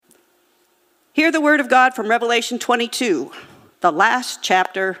Hear the word of God from Revelation 22, the last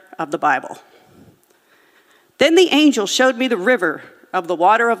chapter of the Bible. Then the angel showed me the river of the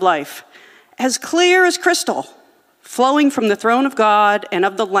water of life, as clear as crystal, flowing from the throne of God and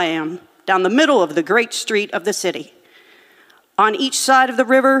of the Lamb down the middle of the great street of the city. On each side of the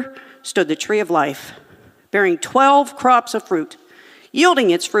river stood the tree of life, bearing 12 crops of fruit,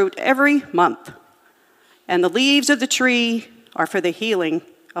 yielding its fruit every month. And the leaves of the tree are for the healing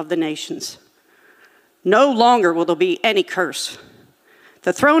of the nations. No longer will there be any curse.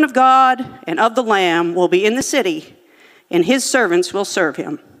 The throne of God and of the Lamb will be in the city, and his servants will serve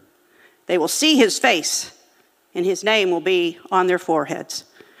him. They will see his face, and his name will be on their foreheads.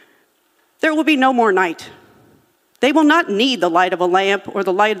 There will be no more night. They will not need the light of a lamp or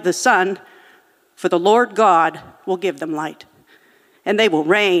the light of the sun, for the Lord God will give them light, and they will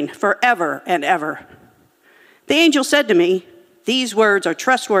reign forever and ever. The angel said to me, "These words are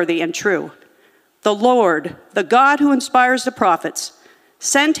trustworthy and true. The Lord, the God who inspires the prophets,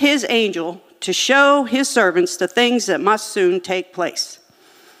 sent his angel to show his servants the things that must soon take place.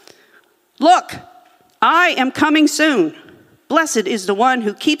 Look, I am coming soon. Blessed is the one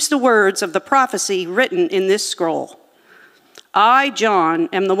who keeps the words of the prophecy written in this scroll. I, John,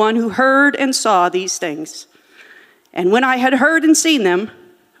 am the one who heard and saw these things. And when I had heard and seen them,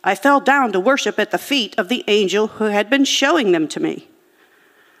 I fell down to worship at the feet of the angel who had been showing them to me.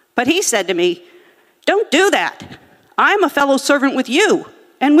 But he said to me, 'Don't do that. I am a fellow servant with you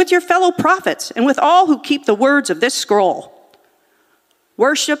and with your fellow prophets and with all who keep the words of this scroll.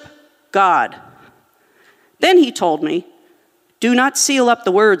 Worship God.' Then he told me, 'Do not seal up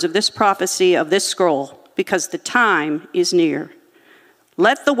the words of this prophecy of this scroll, because the time is near.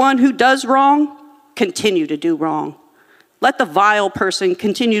 Let the one who does wrong continue to do wrong. Let the vile person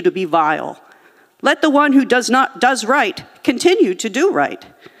continue to be vile. Let the one who does right continue to do right.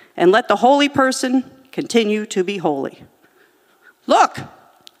 And let the holy person continue to be holy. Look,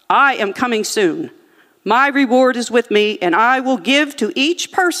 I am coming soon. My reward is with me, and I will give to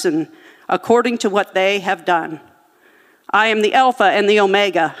each person according to what they have done. I am the Alpha and the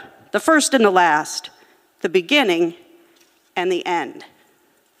Omega, the first and the last, the beginning and the end.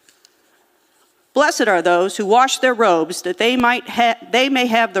 Blessed are those who wash their robes, that they may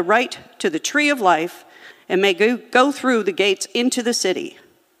have the right to the tree of life and may go through the gates into the city.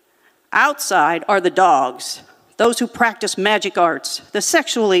 Outside are the dogs, those who practice magic arts, the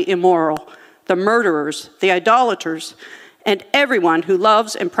sexually immoral, the murderers, the idolaters, and everyone who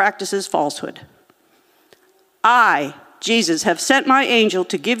loves and practices falsehood. I, Jesus, have sent my angel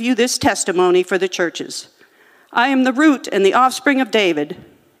to give you this testimony for the churches. I am the root and the offspring of David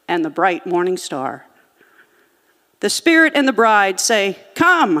and the bright morning star. The Spirit and the bride say,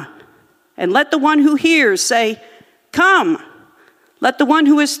 'Come,' and let the one who hears say, 'Come.' Let the one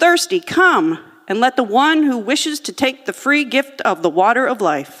who is thirsty come, and let the one who wishes to take the free gift of the water of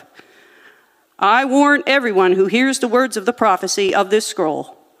life. I warn everyone who hears the words of the prophecy of this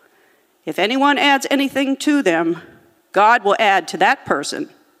scroll. If anyone adds anything to them, God will add to that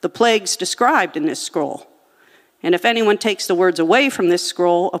person the plagues described in this scroll. And if anyone takes the words away from this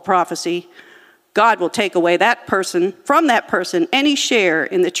scroll of prophecy, God will take away from that person any share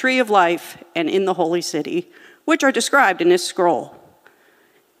in the tree of life and in the holy city, which are described in this scroll.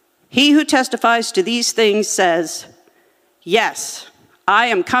 He who testifies to these things says, 'Yes, I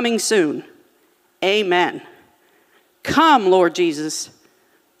am coming soon. Amen.' Come, Lord Jesus.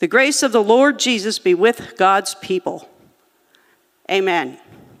 The grace of the Lord Jesus be with God's people. Amen."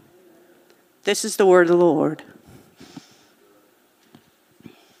 This is the word of the Lord.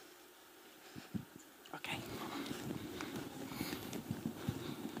 Okay.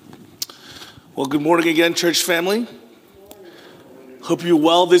 Well, good morning again, church family. Hope you're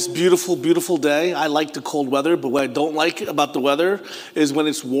well this beautiful, beautiful day. I like the cold weather, but what I don't like about the weather is when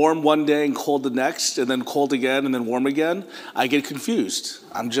it's warm one day and cold the next, and then cold again and then warm again. I get confused.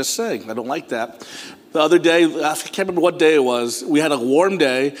 I'm just saying, I don't like that. The other day, I can't remember what day it was, we had a warm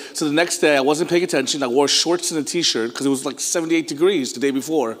day, so the next day I wasn't paying attention. I wore shorts and a t-shirt because it was like 78 degrees the day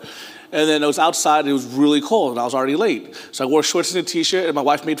before. And then I was outside and it was really cold and I was already late. So I wore shorts and a t-shirt and my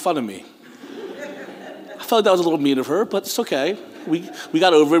wife made fun of me. I felt like that was a little mean of her, but it's okay. We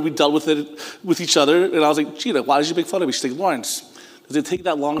got over it, we dealt with it with each other, and I was like, Gina, why did you make fun of me? She's like, Lawrence, does it take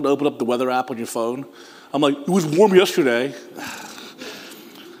that long to open up the weather app on your phone? I'm like, it was warm yesterday.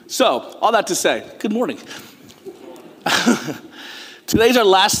 So, all that to say, good morning. Today's our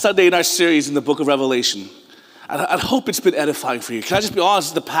last Sunday in our series in the book of Revelation. I hope it's been edifying for you. Can I just be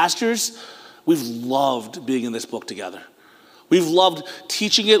honest, the pastors, we've loved being in this book together. We've loved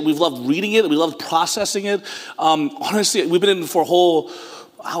teaching it, we've loved reading it, we loved processing it. Honestly, we've been in for a whole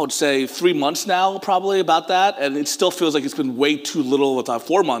I would say 3 months now, probably about that, and it still feels like it's been way too little of time.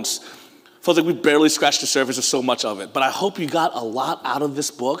 4 months. Feels like we barely scratched the surface of so much of it. But I hope you got a lot out of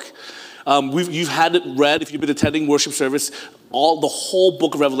this book. You've had it read, if you've been attending worship service, the whole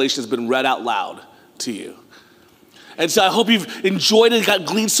book of Revelation has been read out loud to you. And so I hope you've enjoyed it, got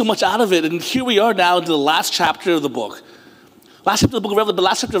gleaned so much out of it. And here we are now into the last chapter of the book. Last chapter of the book of Revelation, the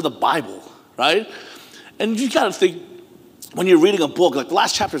last chapter of the Bible, right? And you got to think, when you're reading a book, like the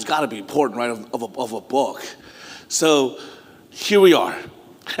last chapter's got to be important, right, of a book. So here we are.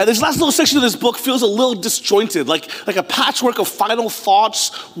 And this last little section of this book feels a little disjointed, like a patchwork of final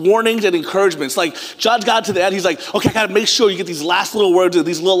thoughts, warnings, and encouragements. Like John got to the end, he's like, okay, I got to make sure you get these last little words,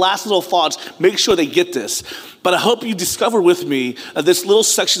 these last little thoughts, make sure they get this. But I hope you discover with me that this little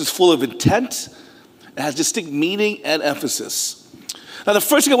section is full of intent, it has distinct meaning and emphasis. Now, the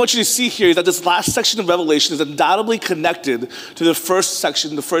first thing I want you to see here is that this last section of Revelation is undoubtedly connected to the first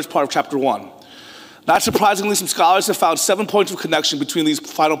section, the first part of chapter 1. Not surprisingly, some scholars have found 7 points of connection between these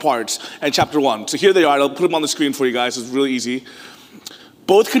final parts and chapter 1. So here they are. I'll put them on the screen for you guys. It's really easy.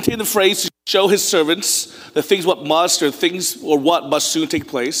 Both contain the phrase to show his servants the things what must soon take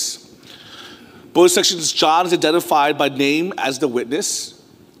place. Both sections, John is identified by name as the witness.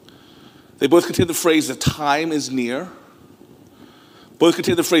 They both contain the phrase, the time is near. Both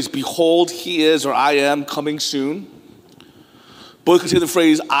contain the phrase, behold, he is, or I am, coming soon. Both contain the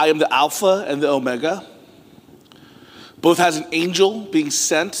phrase, I am the Alpha and the Omega. Both has an angel being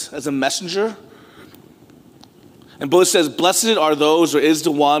sent as a messenger. And both says, blessed are those, or is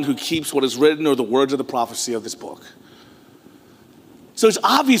the one who keeps what is written, or the words of the prophecy of this book. So it's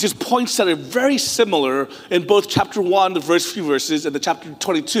obvious there's points that are very similar in both chapter 1, the first few verses, and the chapter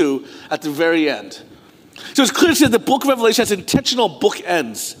 22 at the very end. So it's clear that the book of Revelation has intentional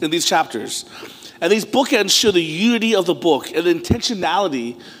bookends in these chapters. And these bookends show the unity of the book and the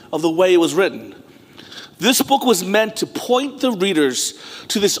intentionality of the way it was written. This book was meant to point the readers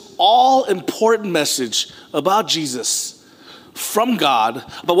to this all-important message about Jesus from God,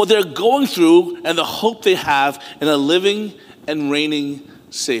 about what they're going through and the hope they have in a living and reigning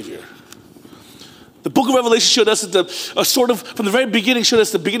Savior. The book of Revelation showed us that from the very beginning, showed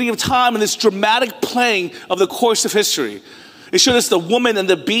us the beginning of time and this dramatic playing of the course of history. It showed us the woman and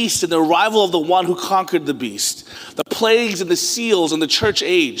the beast and the arrival of the one who conquered the beast, the plagues and the seals and the church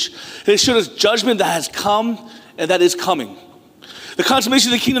age. And it showed us judgment that has come and that is coming. The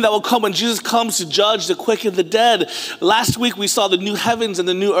consummation of the kingdom that will come when Jesus comes to judge the quick and the dead. Last week we saw the new heavens and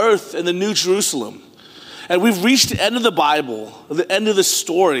the new earth and the new Jerusalem. And we've reached the end of the Bible, the end of the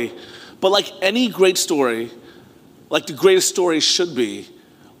story. But like any great story, like the greatest story should be,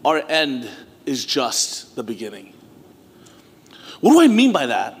 our end is just the beginning. What do I mean by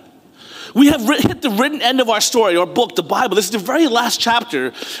that? We have hit the written end of our story, our book, the Bible. This is the very last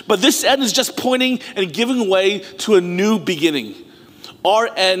chapter, but this end is just pointing and giving way to a new beginning. Our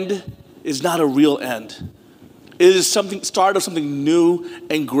end is not a real end. It is start of something new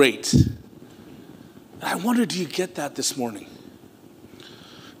and great. And I wonder, do you get that this morning?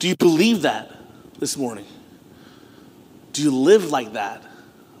 Do you believe that this morning? Do you live like that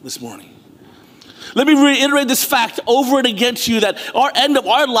this morning? Let me reiterate this fact over and again to you that our end of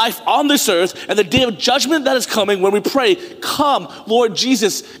our life on this earth and the day of judgment that is coming when we pray, come, Lord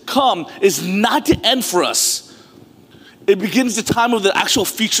Jesus, come, is not to end for us. It begins the time of the actual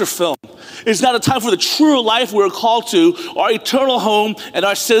feature film. It's not a time for the true life we're called to, our eternal home and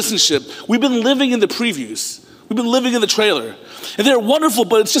our citizenship. We've been living in the previews. We've been living in the trailer. And they're wonderful,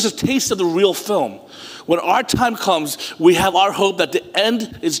 but it's just a taste of the real film. When our time comes, we have our hope that the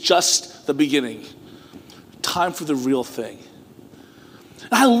end is just the beginning. Time for the real thing.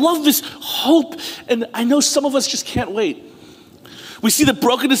 And I love this hope, and I know some of us just can't wait. We see the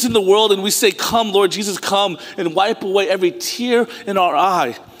brokenness in the world and we say, come, Lord Jesus, come, and wipe away every tear in our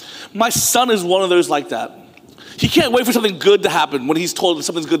eye. My son is one of those like that. He can't wait for something good to happen when he's told that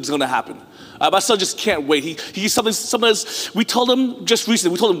something good is going to happen. My son just can't wait. We told him just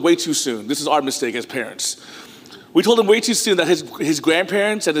recently, we told him way too soon. This is our mistake as parents. We told him way too soon that his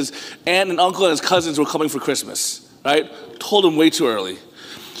grandparents and his aunt and uncle and his cousins were coming for Christmas, right? Told him way too early.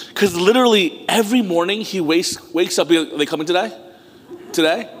 Because literally every morning he wakes up, are they coming today?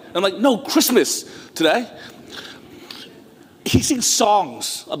 Today? And I'm like, no, Christmas today. He sings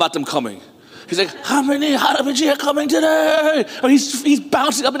songs about them coming. He's like, how many Harabaji are coming today? I mean, he's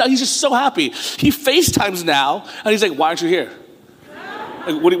bouncing up and down. He's just so happy. He FaceTimes now, and he's like, why aren't you here?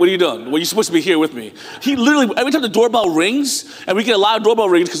 Like, what are you doing? Well, you're supposed to be here with me. He literally, every time the doorbell rings, and we get a lot of doorbell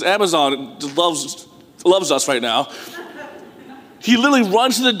rings because Amazon just loves us right now. He literally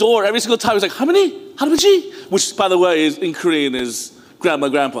runs to the door every single time. He's like, how many Harabaji? Which, by the way, in Korean is grandma,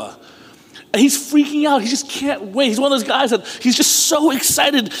 grandpa. And he's freaking out. He just can't wait. He's one of those guys that he's just so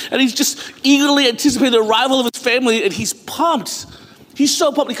excited and he's just eagerly anticipating the arrival of his family, and he's pumped. He's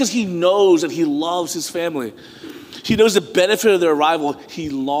so pumped because he knows that he loves his family. He knows the benefit of their arrival. He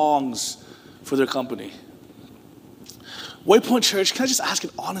longs for their company. Waypoint Church, can I just ask an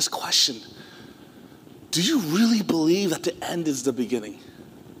honest question? Do you really believe that the end is the beginning?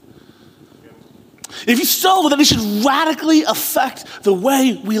 If you so, then it should radically affect the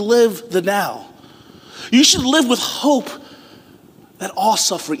way we live the now. You should live with hope that all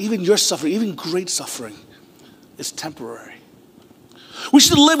suffering, even your suffering, even great suffering, is temporary. We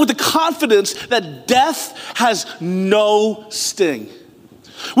should live with the confidence that death has no sting.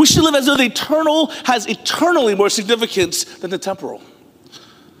 We should live as though the eternal has eternally more significance than the temporal.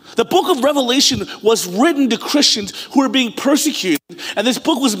 The book of Revelation was written to Christians who were being persecuted, and this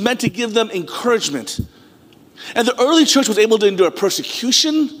book was meant to give them encouragement. And the early church was able to endure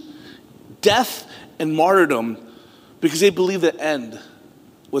persecution, death, and martyrdom because they believed the end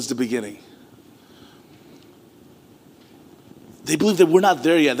was the beginning. They believed that we're not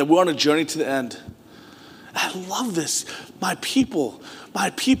there yet, that we're on a journey to the end. I love this. My people,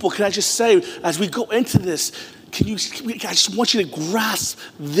 can I just say, as we go into this, I just want you to grasp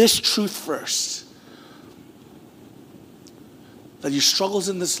this truth first. That your struggles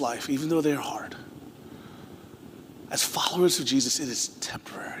in this life, even though they're hard, as followers of Jesus, it is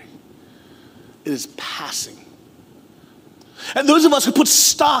temporary. It is passing. And those of us who put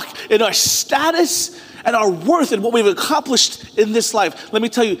stock in our status and our worth and what we've accomplished in this life, let me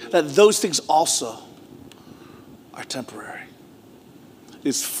tell you that those things also are temporary. It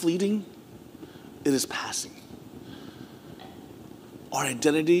is fleeting. It is passing. Our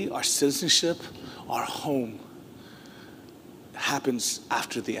identity, our citizenship, our home happens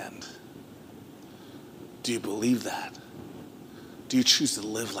after the end. Do you believe that? Do you choose to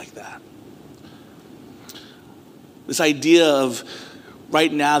live like that? This idea of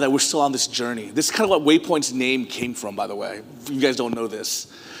right now that we're still on this journey. This is kind of what Waypoint's name came from, by the way. If you guys don't know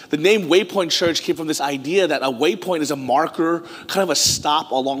this. The name Waypoint Church came from this idea that a waypoint is a marker, kind of a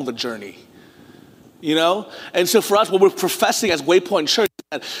stop along the journey. You know? And so for us, what we're professing as Waypoint Church,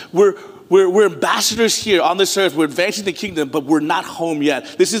 that we're ambassadors here on this earth. We're advancing the kingdom, but we're not home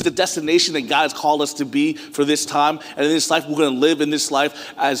yet. This is the destination that God has called us to be for this time. And in this life, we're going to live in this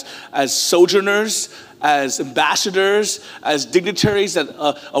life as sojourners, as ambassadors, as dignitaries that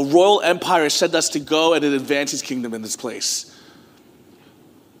a royal empire has sent us to go and advance his kingdom in this place.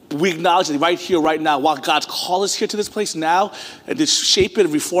 We acknowledge that right here, right now, while God's called us here to this place now, and to shape it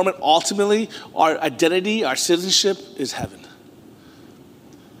and reform it, ultimately, our identity, our citizenship is heaven.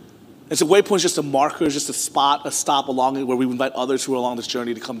 And so Waypoint is just a marker, just a spot, a stop along it where we invite others who are along this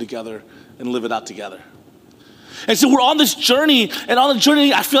journey to come together and live it out together. And so we're on this journey, and on the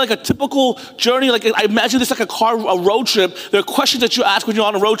journey, I feel like a typical journey, like I imagine this like a road trip. There are questions that you ask when you're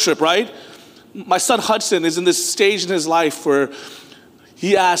on a road trip, right? My son Hudson is in this stage in his life where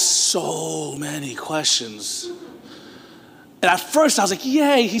he asks so many questions. And at first I was like,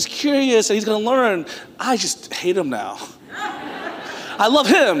 yay, he's curious and he's gonna learn. I just hate him now. I love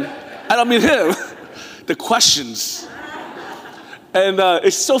him. I don't mean him. The questions. And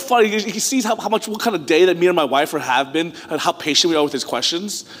it's so funny. He sees what kind of day that me and my wife have been and how patient we are with his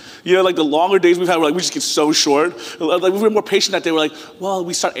questions. You know, like the longer days we've had, we just get so short. Like we were more patient that day. We're like, well,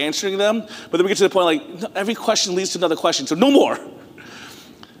 we start answering them. But then we get to the point like, no, every question leads to another question, so no more.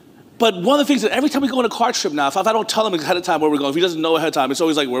 But one of the things that every time we go on a car trip now, if I don't tell him ahead of time where we're going, if he doesn't know ahead of time, it's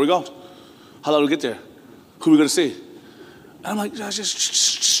always like, where are we going? How long do we get there? Who are we going to see? And I'm like,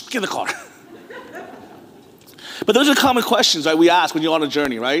 just get in the car. But those are common questions, right, we ask when you're on a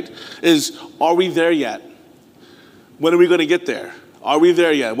journey, right? Is, are we there yet? When are we going to get there? Are we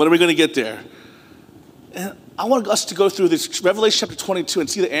there yet? When are we going to get there? And I want us to go through this Revelation chapter 22 and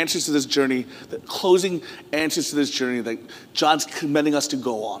see the answers to this journey, the closing answers to this journey that John's commending us to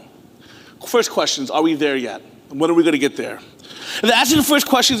go on. First question is, are we there yet? When are we going to get there? And the answer to the first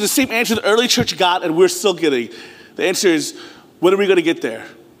question is the same answer the early church got and we're still getting. The answer is, when are we going to get there?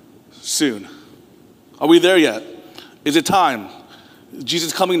 Soon. Are we there yet? Is it time? Is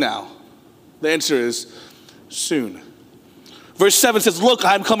Jesus coming now? The answer is, soon. Verse 7 says, look,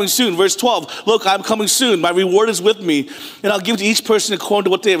 I'm coming soon. Verse 12, look, I'm coming soon. My reward is with me, and I'll give to each person according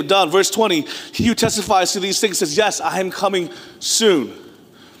to what they have done. Verse 20, he who testifies to these things says, yes, I am coming soon.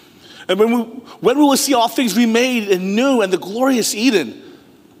 And when we will see all things remade and new and the glorious Eden?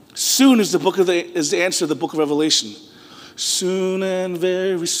 Soon is the answer to the book of Revelation. Soon and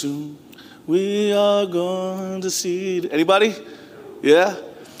very soon, we are going to see. Anybody? Yeah?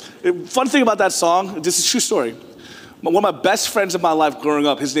 Fun thing about that song, this is a true story. One of my best friends in my life growing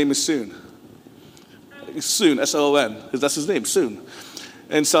up, his name is Soon. Soon, S-O-O-N. That's his name, Soon.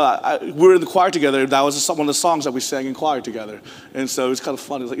 And so we were in the choir together. That was one of the songs that we sang in choir together. And so it was kind of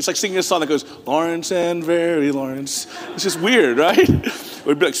fun. It's like singing a song that goes, Lawrence and very Lawrence. It's just weird, right?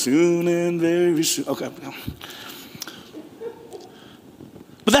 We'd be like, soon and very soon. Okay.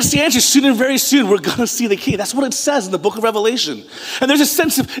 But that's the answer. Soon and very soon, we're going to see the King. That's what it says in the book of Revelation. And there's a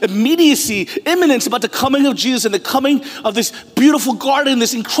sense of immediacy, imminence about the coming of Jesus and the coming of this beautiful garden,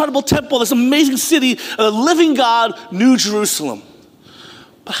 this incredible temple, this amazing city, the living God, New Jerusalem.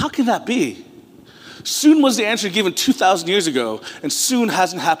 But how can that be? Soon was the answer given 2,000 years ago, and soon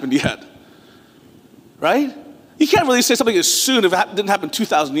hasn't happened yet. Right? You can't really say something is soon if it didn't happen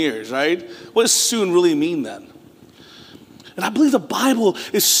 2,000 years, right? What does soon really mean then? And I believe the Bible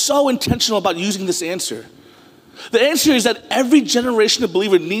is so intentional about using this answer. The answer is that every generation of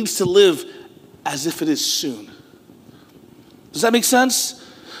believer needs to live as if it is soon. Does that make sense?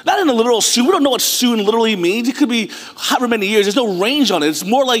 Not in a literal soon. We don't know what soon literally means. It could be however many years. There's no range on it. It's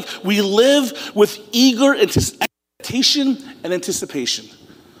more like we live with eager expectation and anticipation.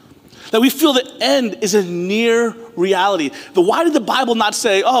 That we feel the end is a near reality. Why did the Bible not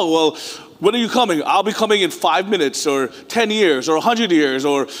say, oh, well, when are you coming? I'll be coming in 5 minutes or 10 years or 100 years,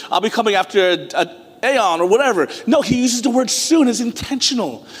 or I'll be coming after an aeon or whatever. No, he uses the word soon. It's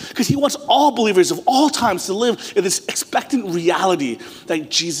intentional because he wants all believers of all times to live in this expectant reality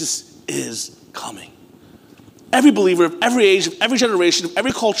that Jesus is coming. Every believer of every age, of every generation, of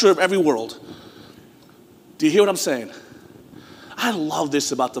every culture, of every world. Do you hear what I'm saying? I love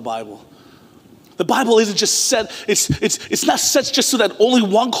this about the Bible. The Bible isn't just set, it's not set just so that only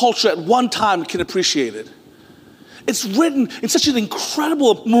one culture at one time can appreciate it. It's written in such an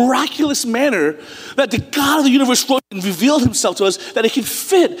incredible, miraculous manner that the God of the universe wrote and revealed himself to us that it can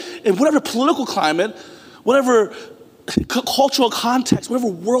fit in whatever political climate, whatever cultural context, whatever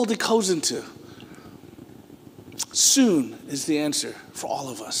world it goes into. Soon is the answer for all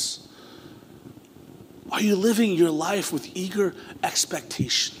of us. Are you living your life with eager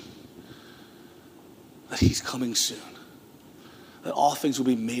expectation that he's coming soon? That all things will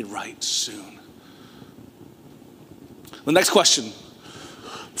be made right soon? The next question.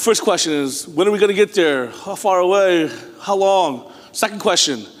 First question is, when are we going to get there? How far away? How long? Second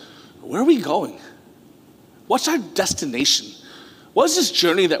question, where are we going? What's our destination? What is this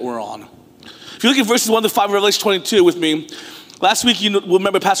journey that we're on? If you look at verses 1 to 5 of Revelation 22 with me, last week you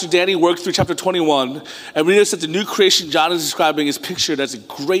remember Pastor Danny worked through chapter 21, and we noticed that the new creation John is describing is pictured as a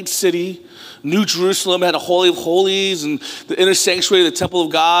great city. New Jerusalem had a Holy of Holies, and the inner sanctuary, the temple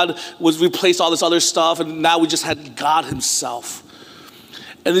of God, was replaced all this other stuff, and now we just had God himself.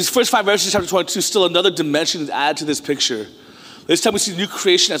 And these first 5 verses of chapter 22, still another dimension to add to this picture. This time we see the new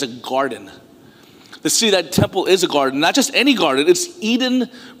creation as a garden. The city, that temple is a garden, not just any garden. It's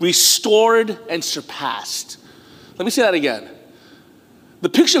Eden restored and surpassed. Let me say that again. The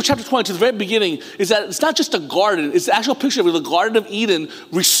picture of chapter 22, the very beginning, is that it's not just a garden. It's the actual picture of the Garden of Eden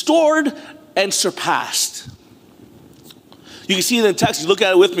restored and surpassed. You can see in the text, you look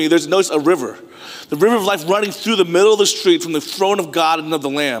at it with me, notice a river. The river of life running through the middle of the street from the throne of God and of the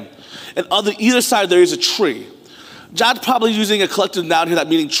Lamb. And on either side there is a tree. John's probably using a collective noun here that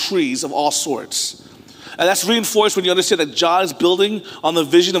meaning trees of all sorts. And that's reinforced when you understand that John is building on the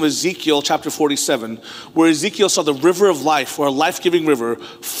vision of Ezekiel chapter 47, where Ezekiel saw the river of life, or a life-giving river,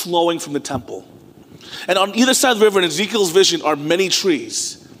 flowing from the temple. And on either side of the river in Ezekiel's vision are many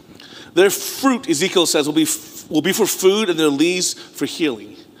trees. Their fruit, Ezekiel says, will be for food, and their leaves for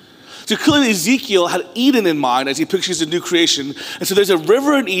healing. So clearly Ezekiel had Eden in mind as he pictures the new creation. And so there's a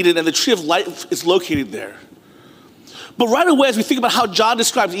river in Eden, and the tree of life is located there. But right away, as we think about how John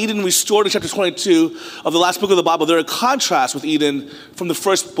describes Eden restored in chapter 22 of the last book of the Bible, there are contrasts with Eden from the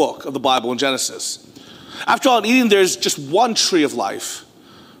first book of the Bible in Genesis. After all, in Eden, there's just one tree of life.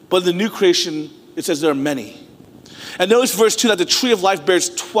 But in the new creation, it says there are many. And notice verse 2 that the tree of life bears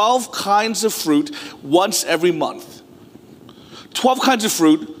 12 kinds of fruit once every month. 12 kinds of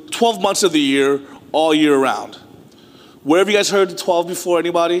fruit, 12 months of the year, all year round. Where have you guys heard the 12 before?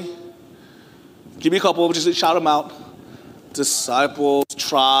 Anybody? Give me a couple, just shout them out. Disciples,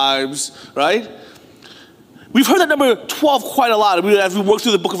 tribes, right? We've heard that number 12 quite a lot as we work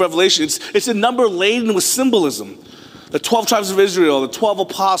through the book of Revelation. It's a number laden with symbolism. The 12 tribes of Israel, the 12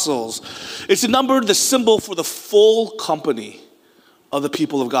 apostles. It's a number, the symbol for the full company of the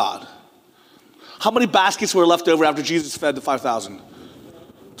people of God. How many baskets were left over after Jesus fed the 5,000?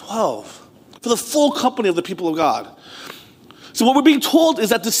 12. For the full company of the people of God. So what we're being told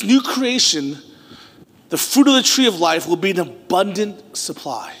is that this new creation, the fruit of the tree of life, will be an abundant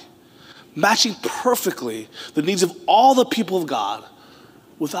supply. matching perfectly the needs of all the people of God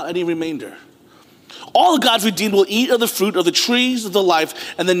without any remainder. All of God's redeemed will eat of the fruit of the trees of the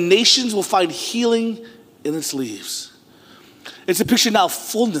life, and the nations will find healing in its leaves. It's a picture now of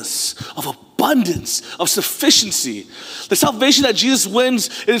fullness, of abundance, of sufficiency. The salvation that Jesus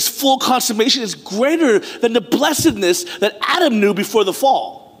wins in its full consummation is greater than the blessedness that Adam knew before the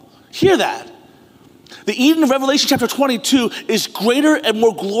fall. Hear that. The Eden of Revelation chapter 22 is greater and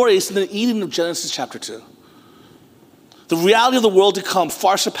more glorious than the Eden of Genesis chapter 2. The reality of the world to come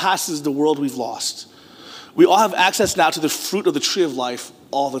far surpasses the world we've lost. We all have access now to the fruit of the tree of life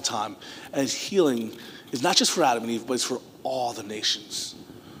all the time. And His healing is not just for Adam and Eve, but it's for all the nations.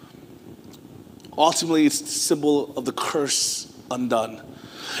 Ultimately, it's the symbol of the curse undone.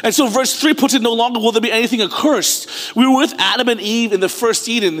 And so verse 3 puts it, no longer will there be anything accursed. We were with Adam and Eve in the first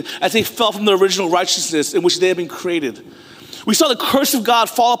Eden as they fell from their original righteousness in which they had been created. We saw the curse of God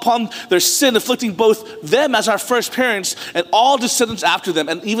fall upon their sin, afflicting both them as our first parents and all descendants after them,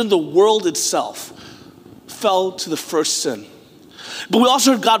 and even the world itself fell to the first sin. But we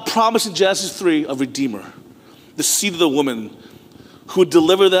also heard God promise in Genesis 3 a Redeemer, the seed of the woman, who would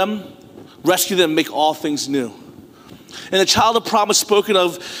deliver them, rescue them, make all things new. And the child of promise spoken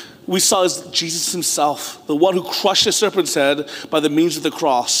of, we saw as Jesus himself, the one who crushed the serpent's head by the means of the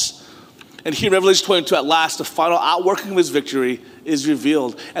cross. And here in Revelation 22, at last, the final outworking of his victory is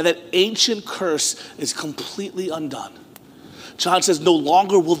revealed. And that ancient curse is completely undone. John says, no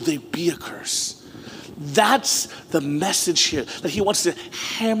longer will there be a curse. That's the message here that he wants to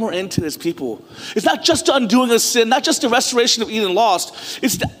hammer into his people. It's not just the undoing of sin, not just the restoration of Eden lost.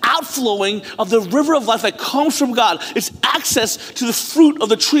 It's the outflowing of the river of life that comes from God. It's access to the fruit of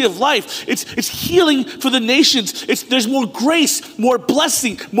the tree of life. It's healing for the nations. There's more grace, more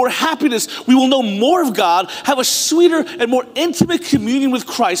blessing, more happiness. We will know more of God, have a sweeter and more intimate communion with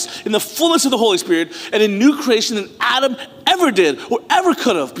Christ in the fullness of the Holy Spirit and a new creation than Adam ever did or ever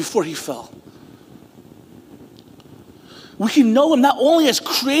could have before he fell. We can know him not only as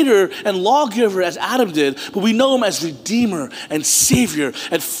creator and lawgiver as Adam did, but we know him as redeemer and savior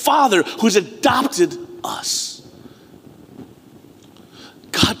and father who has adopted us.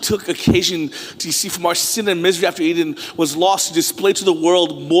 God took occasion to, you see, from our sin and misery after Eden was lost to display to the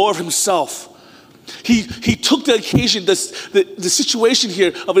world more of himself. He took the occasion, the situation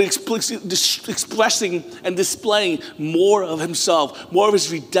here of expressing and displaying more of himself, more of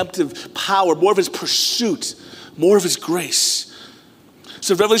his redemptive power, more of his pursuit, more of his grace.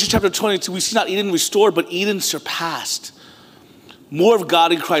 So in Revelation chapter 22, we see not Eden restored, but Eden surpassed. More of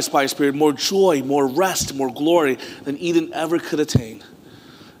God in Christ by his Spirit, more joy, more rest, more glory than Eden ever could attain.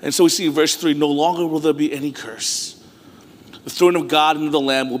 And so we see in verse 3, no longer will there be any curse. The throne of God and of the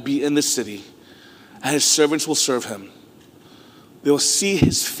Lamb will be in the city, and his servants will serve him. They will see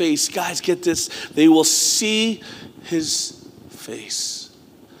his face. Guys, get this. They will see his face.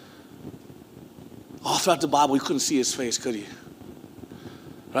 All throughout the Bible, you couldn't see his face, could you?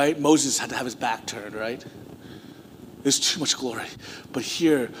 Right? Moses had to have his back turned, right? There's too much glory. But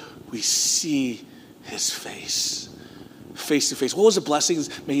here, we see his face. Face to face. What was the blessing?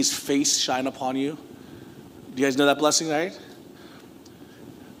 May his face shine upon you. Do you guys know that blessing, right?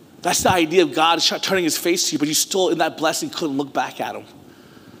 That's the idea of God turning his face to you, but you still, in that blessing, couldn't look back at him.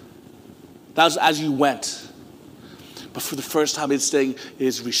 That was as you went. But for the first time, it's saying it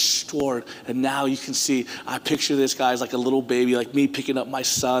is restored. And now you can see, I picture this guy as like a little baby, like me picking up my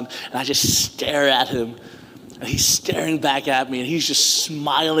son, and I just stare at him. And he's staring back at me, and he's just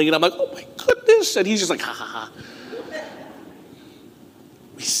smiling, and I'm like, oh my goodness. And he's just like, ha ha ha.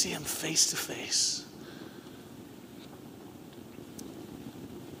 We see him face to face.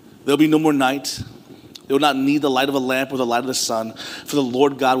 There'll be no more night. They will not need the light of a lamp or the light of the sun, for the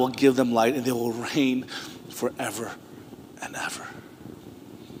Lord God will give them light, and they will reign forever and ever.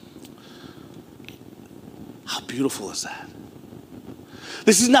 How beautiful is that?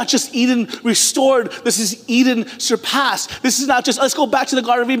 This is not just Eden restored. This is Eden surpassed. This is not just, let's go back to the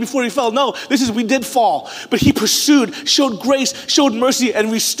Garden of Eden before he fell. No, this is, we did fall. But he pursued, showed grace, showed mercy,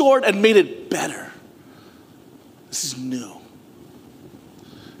 and restored and made it better. This is new.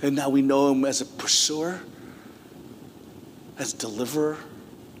 And now we know him as a pursuer, as deliverer,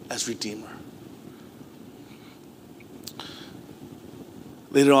 as redeemer.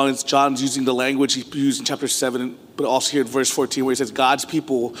 Later on, John's using the language he used in chapter 7, but also here in verse 14, where he says, God's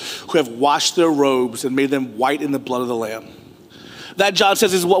people who have washed their robes and made them white in the blood of the Lamb. That, John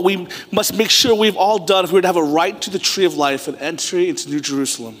says, is what we must make sure we've all done if we're to have a right to the tree of life and entry into New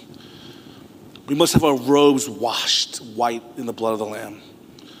Jerusalem. We must have our robes washed white in the blood of the Lamb.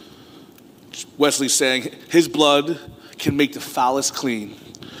 Wesley's saying, his blood can make the foulest clean.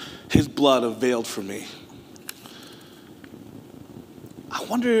 his blood availed for me. I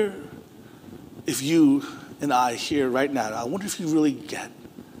wonder if you and I here right now, I wonder if you really get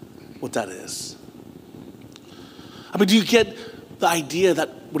what that is. I mean, do you get the idea that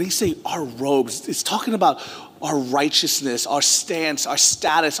when he say our robes, it's talking about our righteousness, our stance, our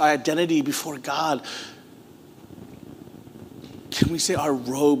status, our identity before God. Can we say our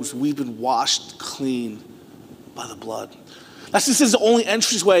robes, we've been washed clean by the blood? That's just the only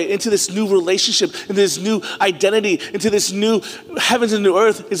entryway into this new relationship, into this new identity, into this new heavens and new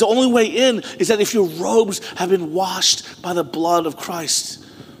earth. Is the only way in is that if your robes have been washed by the blood of Christ.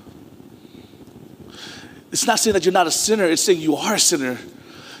 It's not saying that you're not a sinner. It's saying you are a sinner.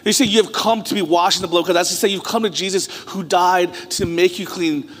 It's saying you have come to be washed in the blood. Because that's to say you've come to Jesus who died to make you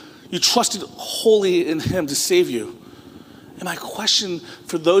clean. You trusted wholly in him to save you. And my question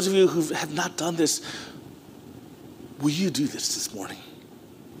for those of you who have not done this, will you do this morning?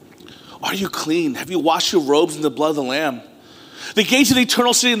 Are you clean? Have you washed your robes in the blood of the Lamb? The gates of the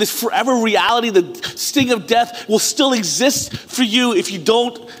eternal city and this forever reality, the sting of death will still exist for you if you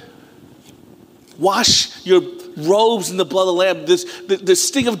don't wash your robes in the blood of the Lamb. The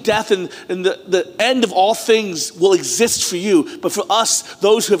sting of death and the end of all things will exist for you. But for us,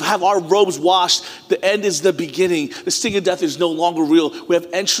 those who have our robes washed, the end is the beginning. The sting of death is no longer real. We have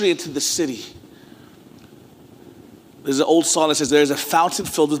entry into the city. There's an old song that says, there is a fountain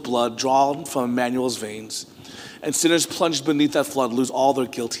filled with blood drawn from Emmanuel's veins, and sinners plunged beneath that flood lose all their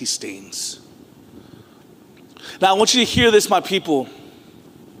guilty stains. Now I want you to hear this, my people,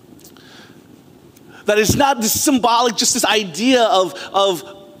 that it's not this symbolic, just this idea of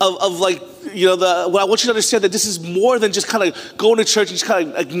like, you know, what I want you to understand that this is more than just kind of going to church and just kind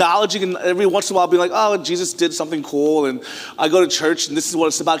of acknowledging and every once in a while being like, oh, Jesus did something cool and I go to church and this is what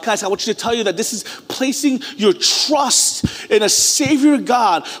it's about. Guys, I want you to tell you that this is placing your trust in a Savior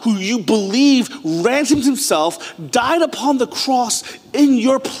God who you believe ransomed himself, died upon the cross in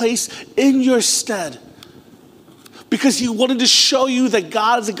your place, in your stead. Because he wanted to show you that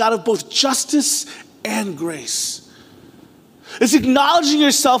God is a God of both justice and grace. It's acknowledging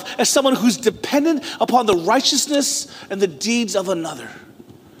yourself as someone who's dependent upon the righteousness and the deeds of another.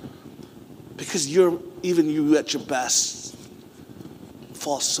 Because even you at your best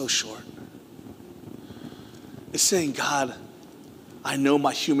fall so short. It's saying, God, I know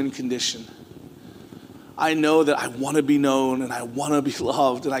my human condition. I know that I want to be known and I want to be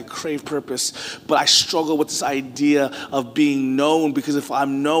loved and I crave purpose, but I struggle with this idea of being known, because if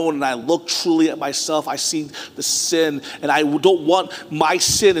I'm known and I look truly at myself, I see the sin, and I don't want my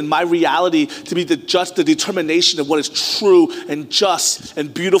sin and my reality to be the determination of what is true and just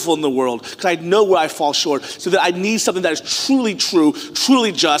and beautiful in the world, because I know where I fall short, so that I need something that is truly true,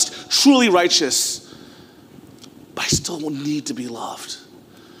 truly just, truly righteous, but I still need to be loved,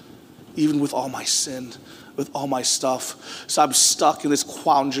 even with all my sin, with all my stuff. So I'm stuck in this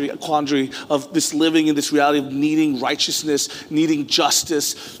quandary of this living in this reality of needing righteousness, needing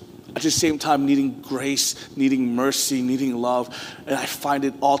justice, at the same time needing grace, needing mercy, needing love. And I find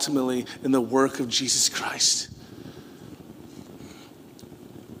it ultimately in the work of Jesus Christ.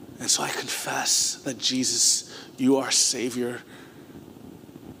 And so I confess that Jesus, you are Savior.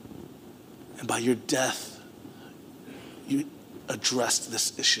 And by your death, you addressed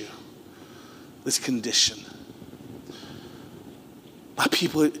this issue, this condition. My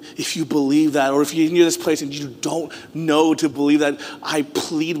people, if you believe that, or if you're in this place and you don't know to believe that, I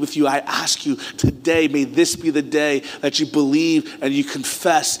plead with you, I ask you today, may this be the day that you believe and you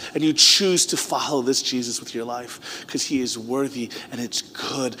confess and you choose to follow this Jesus with your life, because he is worthy and it's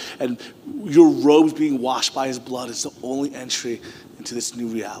good. And your robes being washed by his blood is the only entry into this new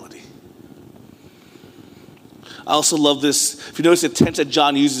reality. I also love this. If you notice the tense that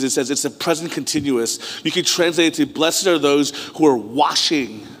John uses, it says it's a present continuous. You can translate it to, blessed are those who are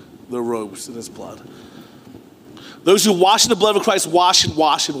washing their robes in his blood. Those who wash in the blood of Christ wash and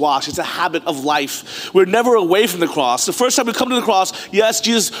wash and wash. It's a habit of life. We're never away from the cross. The first time we come to the cross, yes,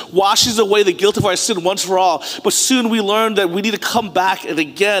 Jesus washes away the guilt of our sin once for all. But soon we learn that we need to come back and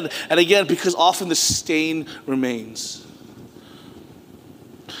again, because often the stain remains.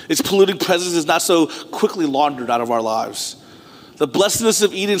 Its polluting presence is not so quickly laundered out of our lives. The blessedness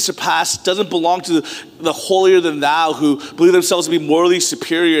of Eden surpassed doesn't belong to the holier than thou who believe themselves to be morally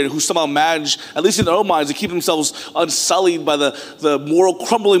superior and who somehow manage, at least in their own minds, to keep themselves unsullied by the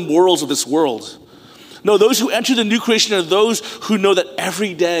crumbling morals of this world. No, those who enter the new creation are those who know that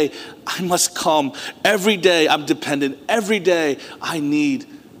every day I must come. Every day I'm dependent. Every day I need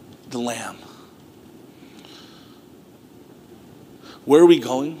the Lamb. Where are we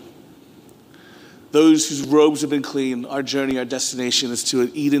going? those whose robes have been clean, our journey, our destination is to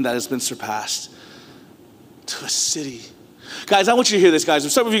an Eden that has been surpassed, to a city. Guys, I want you to hear this,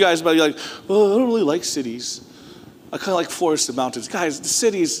 guys. Some of you guys might be like, well, I don't really like cities. I kind of like forests and mountains. Guys, the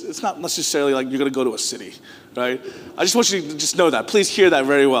cities, it's not necessarily like you're going to go to a city, right? I just want you to just know that. Please hear that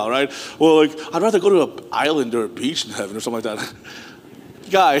very well, right? Well, like, I'd rather go to an island or a beach in heaven or something like that.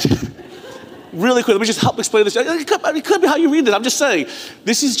 Guys, really quick, let me just help explain this. It could be how you read it. I'm just saying.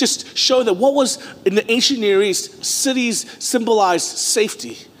 This is just showing that what was in the ancient Near East, cities symbolized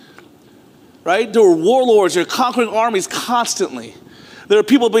safety, right? There were warlords, there were conquering armies constantly. There are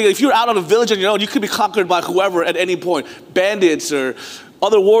people being, if you're out on a village on your own, you could be conquered by whoever at any point, bandits or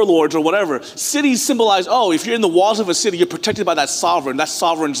other warlords or whatever. Cities symbolize, if you're in the walls of a city, you're protected by that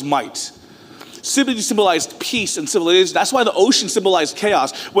sovereign's might. Cities symbolized peace and civilization. That's why the ocean symbolized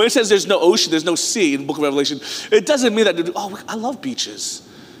chaos. When it says there's no ocean, there's no sea in the book of Revelation, it doesn't mean that, I love beaches.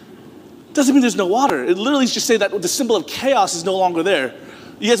 It doesn't mean there's no water. It literally is just saying that the symbol of chaos is no longer there.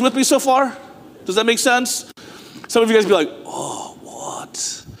 You guys with me so far? Does that make sense? Some of you guys be like,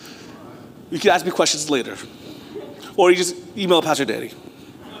 what? You can ask me questions later. Or you just email Pastor Danny.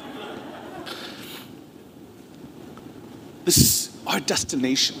 This is our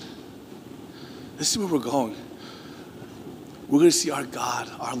destination. This is where we're going. We're going to see our God,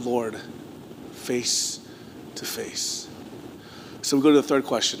 our Lord, face to face. So we go to the third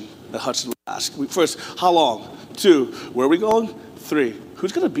question that Hudson would ask. First, how long? 2, where are we going? 3,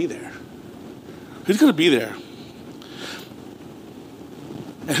 who's going to be there? Who's going to be there?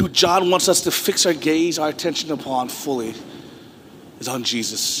 And who John wants us to fix our gaze, our attention upon fully is on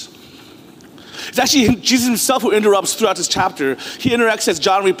Jesus. It's actually Jesus himself who interrupts throughout this chapter. He interacts as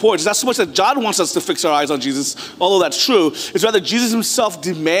John reports. It's not so much that John wants us to fix our eyes on Jesus, although that's true. It's rather Jesus himself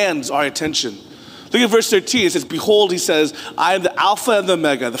demands our attention. Look at verse 13. It says, behold, he says, I am the Alpha and the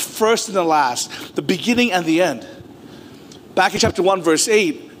Omega, the first and the last, the beginning and the end. Back in chapter 1, verse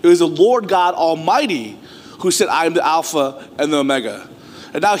 8, it was the Lord God Almighty who said, I am the Alpha and the Omega.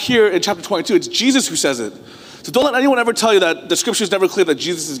 And now here in chapter 22, it's Jesus who says it. So don't let anyone ever tell you that the scriptures never claim that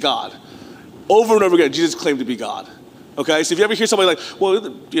Jesus is God. Over and over again, Jesus claimed to be God. Okay, so if you ever hear somebody like, well,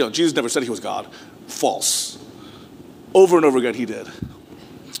 Jesus never said he was God. False. Over and over again, he did.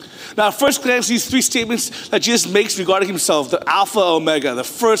 Now, at first glance, these 3 statements that Jesus makes regarding himself, the Alpha, Omega, the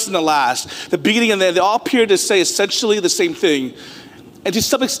first and the last, the beginning and the end, they all appear to say essentially the same thing. And to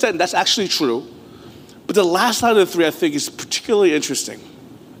some extent, that's actually true. But the last line of the 3, I think, is particularly interesting.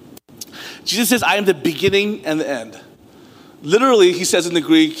 Jesus says, I am the beginning and the end. Literally, he says in the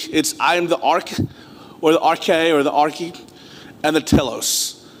Greek, it's I am the ark, or the arche, or the arche, and the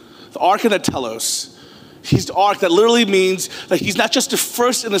telos. The ark and the telos. He's the ark. That literally means that he's not just the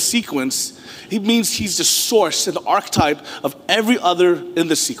first in the sequence. He means he's the source and the archetype of every other in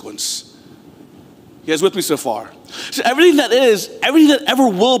the sequence. You guys with me so far? So everything that is, everything that ever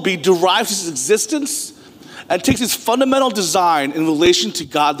will be derives its existence and takes its fundamental design in relation to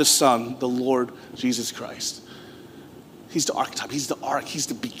God the Son, the Lord Jesus Christ. He's the archetype, he's the ark, he's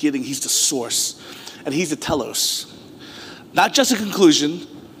the beginning, he's the source, and he's the telos. Not just a conclusion,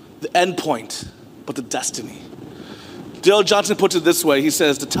 the end point, but the destiny. Dale Johnson puts it this way. He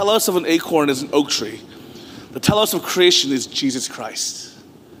says, the telos of an acorn is an oak tree. The telos of creation is Jesus Christ.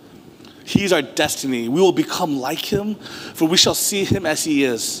 He's our destiny. We will become like him, for we shall see him as he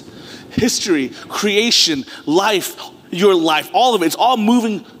is. History, creation, life, your life, all of it, it's all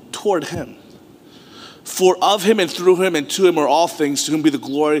moving toward him. For of him and through him and to him are all things, to whom be the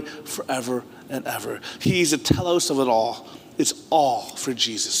glory forever and ever. He's the telos of it all. It's all for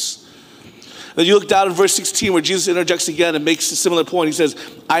Jesus. Then you look down in verse 16 where Jesus interjects again and makes a similar point. He says,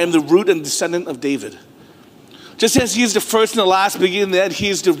 I am the root and descendant of David. Just as he is the first and the last, beginning and the end, he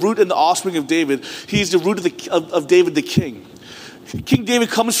is the root and the offspring of David. He is the root of David the king. King David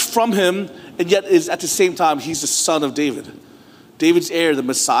comes from him, and yet is at the same time, he's the son of David. David's heir, the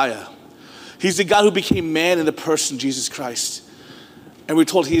Messiah. He's the God who became man in the person of Jesus Christ. And we're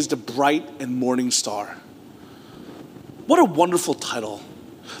told he is the bright and morning star. What a wonderful title.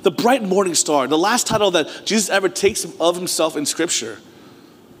 The bright morning star. The last title that Jesus ever takes of himself in Scripture.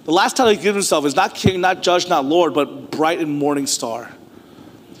 The last title he gives himself is not king, not judge, not Lord, but bright and morning star.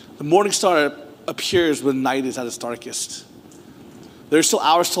 The morning star appears when night is at its darkest. There's still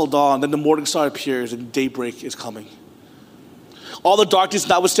hours till dawn, then the morning star appears and daybreak is coming. All the darkness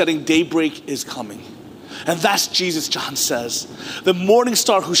notwithstanding, daybreak is coming. And that's Jesus, John says. The morning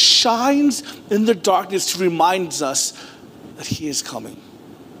star who shines in the darkness to remind us that he is coming.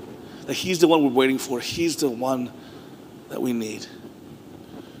 That he's the one we're waiting for. He's the one that we need.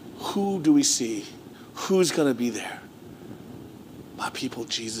 Who do we see? Who's going to be there? My people,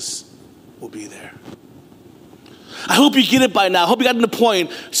 Jesus will be there. I hope you get it by now. I hope you got to the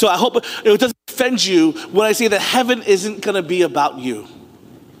point. So I hope it doesn't offend you when I say that heaven isn't going to be about you.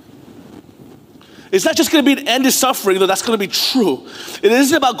 It's not just going to be an end to suffering, though that's going to be true. It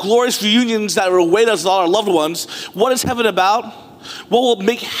isn't about glorious reunions that will await us with all our loved ones. What is heaven about? What will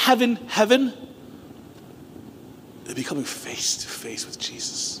make heaven heaven? It's becoming face to face with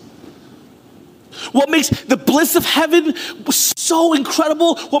Jesus. What makes the bliss of heaven so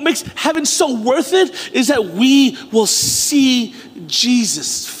incredible, what makes heaven so worth it, is that we will see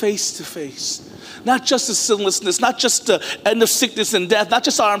Jesus face to face. Not just the sinlessness, not just the end of sickness and death, not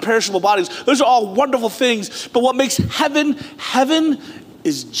just our imperishable bodies. Those are all wonderful things. But what makes heaven heaven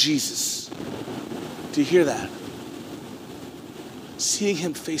is Jesus. Do you hear that? Seeing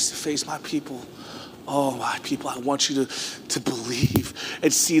him face to face, my people. Oh, my people, I want you to believe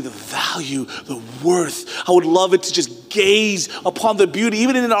and see the value, the worth. I would love it to just gaze upon the beauty,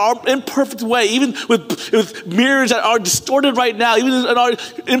 even in our imperfect way, even with mirrors that are distorted right now, even in our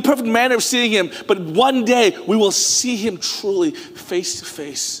imperfect manner of seeing him. But one day, we will see him truly face to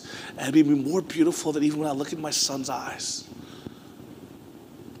face. And it'll be more beautiful than even when I look in my son's eyes.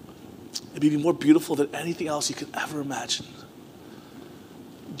 It'll be more beautiful than anything else you could ever imagine.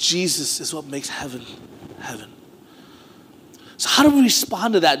 Jesus is what makes heaven heaven. So how do we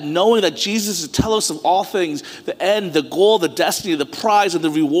respond to that, knowing that Jesus is the telos of all things, the end, the goal, the destiny, the prize, and the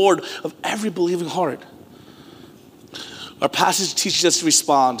reward of every believing heart? Our passage teaches us to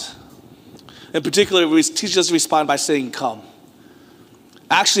respond. In particular, it teaches us to respond by saying, come.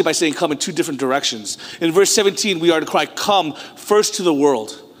 Actually, by saying come in two different directions. In verse 17, we are to cry, come first to the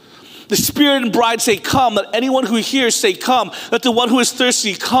world. The Spirit and bride say, come. Let anyone who hears say, come. Let the one who is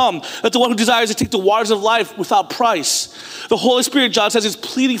thirsty come. Let the one who desires to take the waters of life without price. The Holy Spirit, John says, is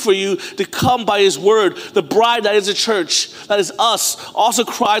pleading for you to come by his word. The bride, that is the church, that is us, also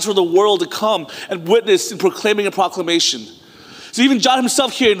cries for the world to come and witness in proclaiming a proclamation. So even John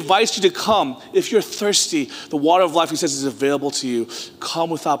himself here invites you to come. If you're thirsty, the water of life, he says, is available to you. Come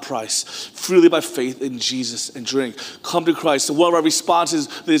without price, freely by faith in Jesus, and drink. Come to Christ. So one of our responses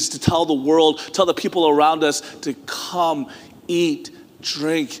is to tell the world, tell the people around us to come, eat,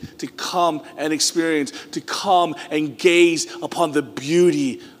 drink, to come and experience, to come and gaze upon the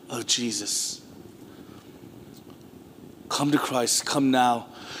beauty of Jesus. Come to Christ. Come now.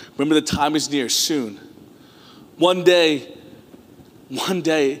 Remember, the time is near, soon. One day,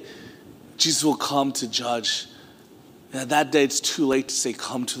 Jesus will come to judge. And that day, it's too late to say,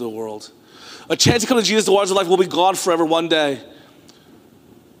 come to the world. A chance to come to Jesus, the waters of life, will be gone forever one day.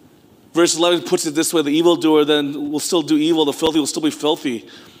 Verse 11 puts it this way, the evildoer then will still do evil, the filthy will still be filthy,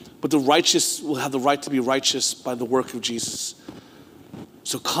 but the righteous will have the right to be righteous by the work of Jesus.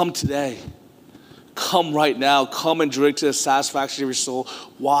 So come today. Come right now. Come and drink to the satisfaction of your soul.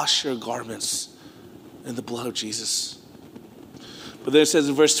 Wash your garments in the blood of Jesus. But then it says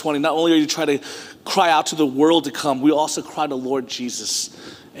in verse 20, not only are you trying to cry out to the world to come, we also cry to Lord Jesus.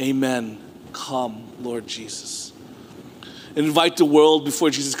 Amen. Come, Lord Jesus. And invite the world before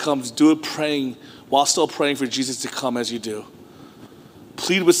Jesus comes. Do it praying while still praying for Jesus to come as you do.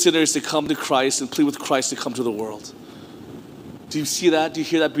 Plead with sinners to come to Christ and plead with Christ to come to the world. Do you see that? Do you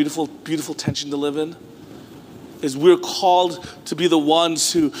hear that beautiful, beautiful tension to live in? Is we're called to be the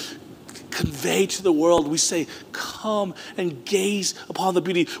ones who convey to the world. We say, come and gaze upon the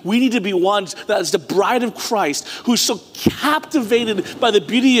beauty. We need to be ones that is the bride of Christ, who's so captivated by the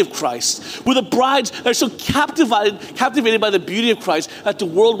beauty of Christ. We're the brides that are so captivated by the beauty of Christ that the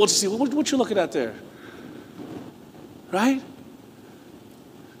world wants to see. What you looking at there? Right?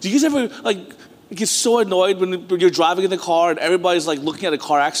 Do you guys ever get so annoyed when you're driving in the car and everybody's looking at a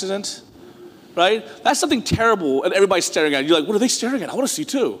car accident? Right? That's something terrible and everybody's staring at it. You're like, what are they staring at? I want to see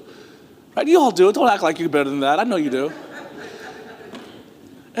too. Right? You all do it. Don't act like you're better than that. I know you do.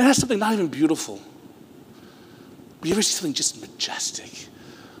 And that's something not even beautiful. But you ever see something just majestic?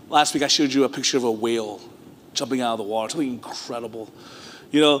 Last week I showed you a picture of a whale jumping out of the water. Something incredible.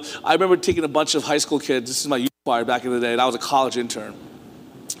 You know, I remember taking a bunch of high school kids. This is my youth choir back in the day, and I was a college intern.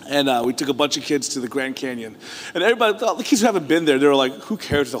 And we took a bunch of kids to the Grand Canyon. And everybody, the kids who haven't been there, they were like, who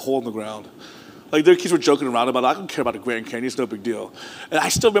cares? There's a hole in the ground. Their kids were joking around about it. I don't care about the Grand Canyon. It's no big deal. And I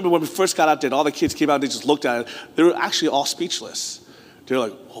still remember when we first got out there, and all the kids came out and they just looked at it. They were actually all speechless. They were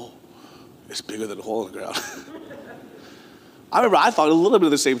like, oh, it's bigger than a hole in the ground. I remember I thought a little bit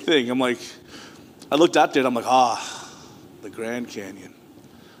of the same thing. I'm like, I looked out there and I'm like, the Grand Canyon.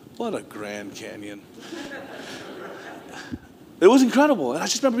 What a Grand Canyon. It was incredible. And I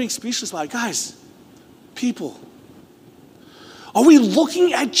just remember being speechless about it. Guys, people, are we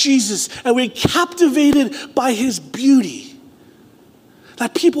looking at Jesus and we're captivated by his beauty?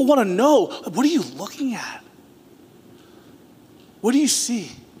 that people want to know, what are you looking at? What do you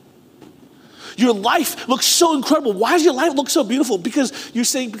see? Your life looks so incredible. Why does your life look so beautiful? Because you're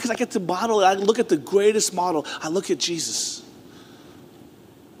saying, because I get to model it. I look at the greatest model. I look at Jesus.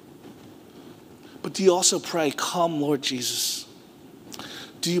 But do you also pray, come, Lord Jesus?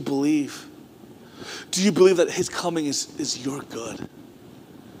 Do you believe? Do you believe that his coming is your good?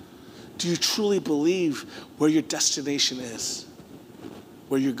 Do you truly believe where your destination is?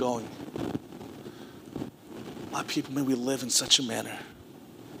 Where you're going? My people, may we live in such a manner.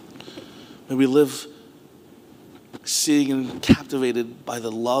 May we live seeing and captivated by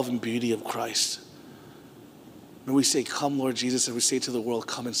the love and beauty of Christ. May we say, come, Lord Jesus, and we say to the world,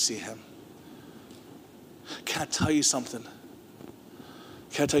 come and see him. Can I tell you something?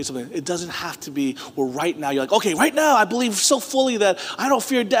 Can I tell you something? It doesn't have to be where right now you're like, okay, right now I believe so fully that I don't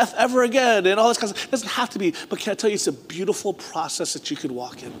fear death ever again and all this kind of stuff. It doesn't have to be, but can I tell you it's a beautiful process that you could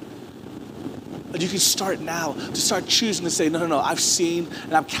walk in. And you can start now to start choosing to say, no, I've seen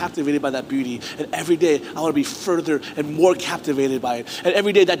and I'm captivated by that beauty. And every day I want to be further and more captivated by it. And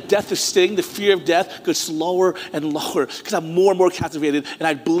every day that death is sting, the fear of death goes lower and lower because I'm more and more captivated. And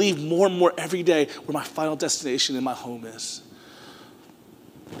I believe more and more every day where my final destination in my home is.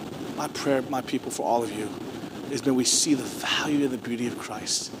 My prayer, my people, for all of you is may we see the value and the beauty of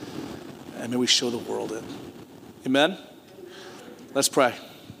Christ. And may we show the world it. Amen? Let's pray.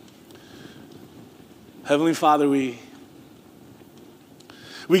 Heavenly Father, we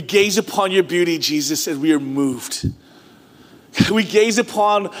gaze upon your beauty, Jesus, and we are moved. We gaze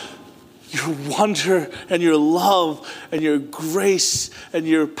upon your wonder and your love and your grace and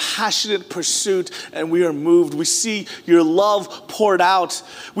your passionate pursuit, and we are moved. We see your love poured out.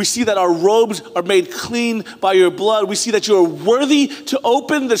 We see that our robes are made clean by your blood. We see that you are worthy to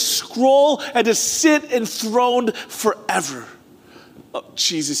open the scroll and to sit enthroned forever. Oh,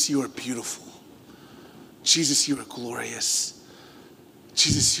 Jesus, you are beautiful. Jesus, you are glorious.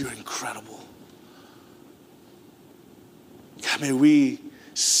 Jesus, you're incredible. God, may we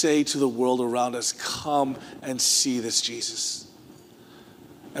say to the world around us, come and see this Jesus.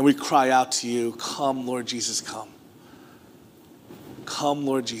 And we cry out to you, come, Lord Jesus, come. Come,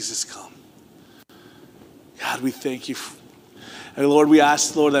 Lord Jesus, come. God, we thank you. And Lord, we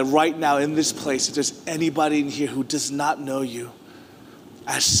ask, Lord, that right now in this place, if there's anybody in here who does not know you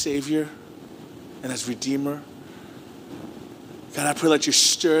as Savior and as Redeemer, God, I pray that you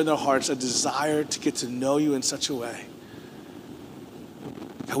stir in their hearts a desire to get to know you in such a way.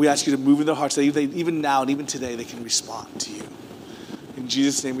 God, we ask you to move in their hearts that even now and even today they can respond to you. In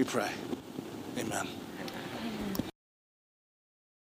Jesus' name we pray. Amen.